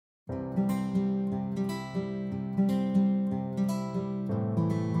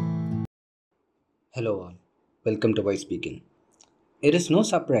Hello all, welcome to Voice Speaking. It is no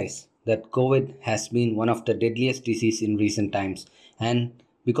surprise that COVID has been one of the deadliest diseases in recent times, and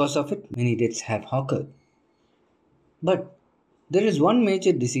because of it, many deaths have occurred. But there is one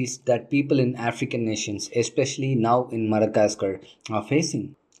major disease that people in African nations, especially now in Madagascar, are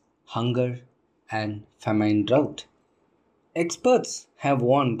facing: hunger and famine drought. Experts have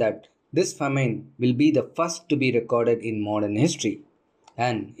warned that this famine will be the first to be recorded in modern history,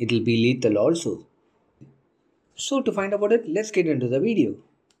 and it will be lethal also. So, to find out about it, let's get into the video.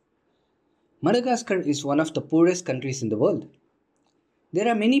 Madagascar is one of the poorest countries in the world. There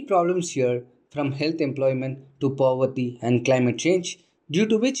are many problems here, from health employment to poverty and climate change, due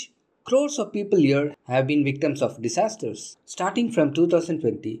to which crores of people here have been victims of disasters. Starting from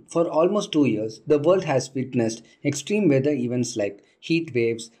 2020, for almost 2 years, the world has witnessed extreme weather events like heat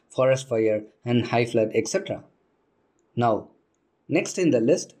waves, forest fire, and high flood, etc. Now, next in the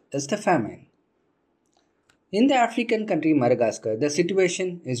list is the famine. In the African country Madagascar, the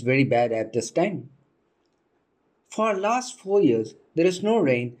situation is very bad at this time. For last 4 years, there is no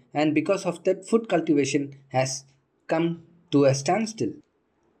rain, and because of that, food cultivation has come to a standstill.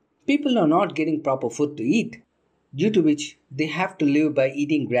 People are not getting proper food to eat, due to which they have to live by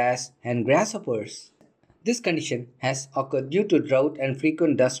eating grass and grasshoppers. This condition has occurred due to drought and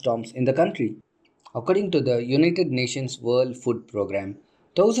frequent dust storms in the country. According to the United Nations World Food Programme,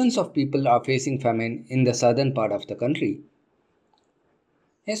 thousands of people are facing famine in the southern part of the country,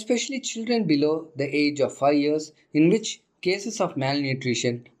 especially children below the age of 5 years, in which cases of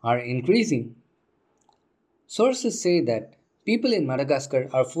malnutrition are increasing. Sources say that people in Madagascar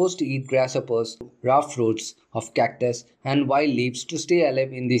are forced to eat grasshoppers, raw fruits of cactus, and wild leaves to stay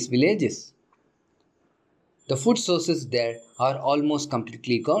alive in these villages. The food sources there are almost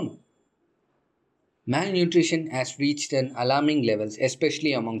completely gone. Malnutrition has reached an alarming levels,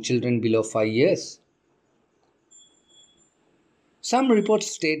 especially among children below 5 years. Some reports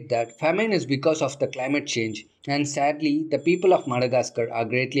state that famine is because of the climate change, and sadly, the people of Madagascar are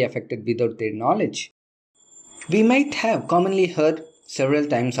greatly affected without their knowledge. We might have commonly heard several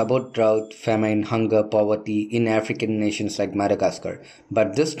times about drought, famine, hunger, poverty in African nations like Madagascar,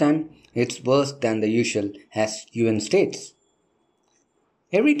 but this time it's worse than the usual, as UN states.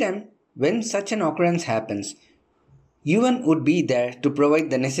 Every time when such an occurrence happens, UN would be there to provide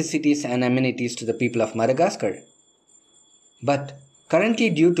the necessities and amenities to the people of Madagascar. But currently,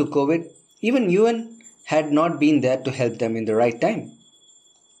 due to COVID, even UN had not been there to help them in the right time.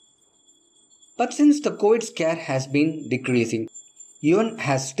 But since the COVID scare has been decreasing, UN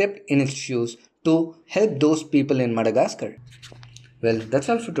has stepped in its shoes to help those people in Madagascar. Well, that's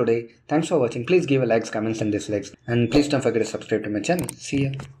all for today. Thanks for watching. Please give a likes, comments and dislikes. And please don't forget to subscribe to my channel. See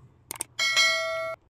ya.